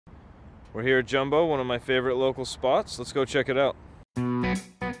We're here at Jumbo, one of my favorite local spots. Let's go check it out.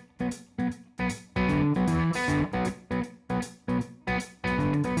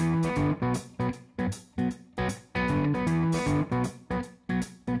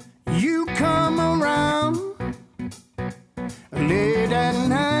 You come around late at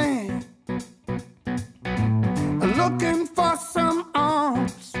night, looking for some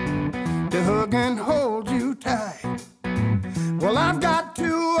arms to hug and hold you tight. Well, I've got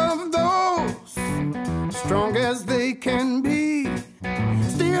two of those, strong as they can be.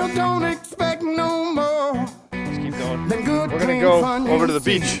 Still don't expect no more. Let's keep going. Than good, we're gonna go over to the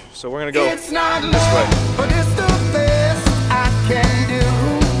beach, so we're gonna go it's not this love, way. But it's the best I can do.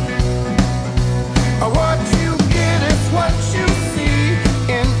 What you get is what you see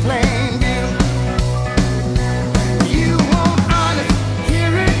in plain view. You want honest,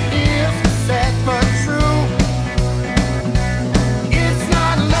 here it is, sad but true. It's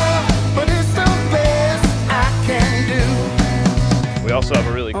not love, but it's the best I can do. We also have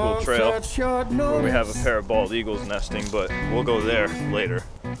a really cool trail where we have a pair of bald eagles nesting, but we'll go there later.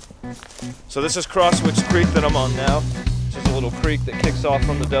 So this is Crosswich Creek that I'm on now. It's just a little creek that kicks off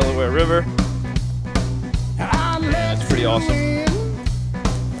from the Delaware River. It's pretty awesome.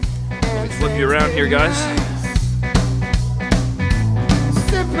 Let me flip you around here, guys.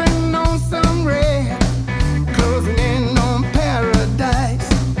 Sipping on some red, closing in on paradise.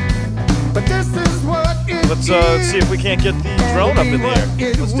 But this is what it Let's see if we can't get the drone up in the air.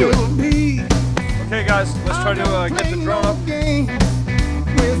 Let's do it. Okay, guys, let's try to get the drone up.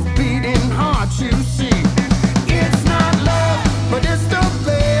 With beating hearts, you see. It's not love, but it's the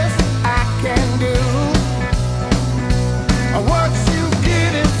best I can do. What you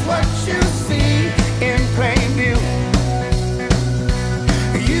get is what you see in plain view.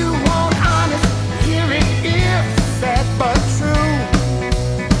 You want honest, here it is, sad but true.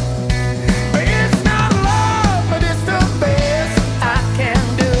 It's not love, but it's the best I can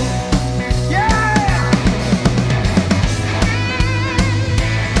do. Yeah!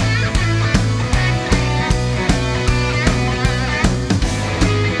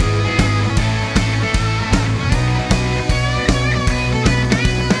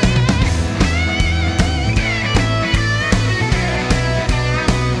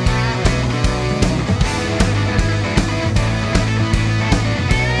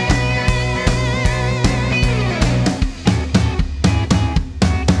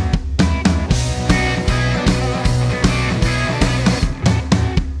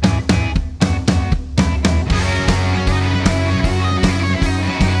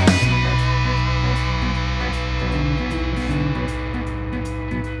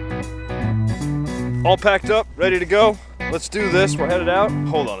 All packed up, ready to go. Let's do this. We're headed out.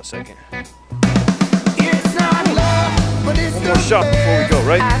 Hold on a second. It's not love, but it's One more shot before we go,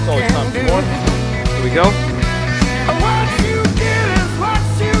 right? It's always time for more. Here we go. What you get is what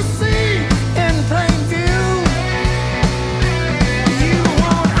you see in plain view. You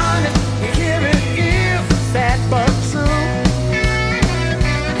want honest, here it is, sad but true.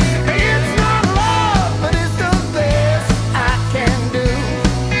 It's not love, but it's the best I can do.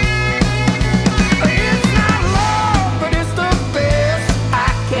 It's not love, but it's the best I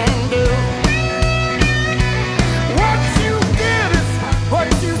can do. What you get is what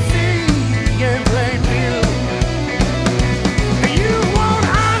you see in plain view. You want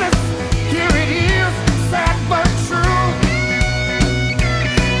honest, here it is, sad but true.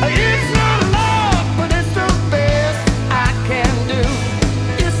 It's not love, but it's the best I can do.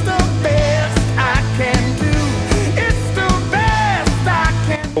 It's the best I can do. It's the best I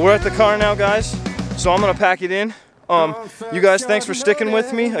can do. We're at the car now, guys, so I'm gonna pack it in. You guys, thanks for sticking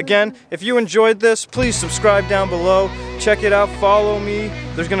with me. Again, if you enjoyed this, please subscribe down below. Check it out, follow me.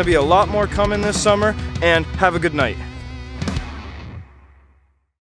 There's gonna be a lot more coming this summer, and have a good night.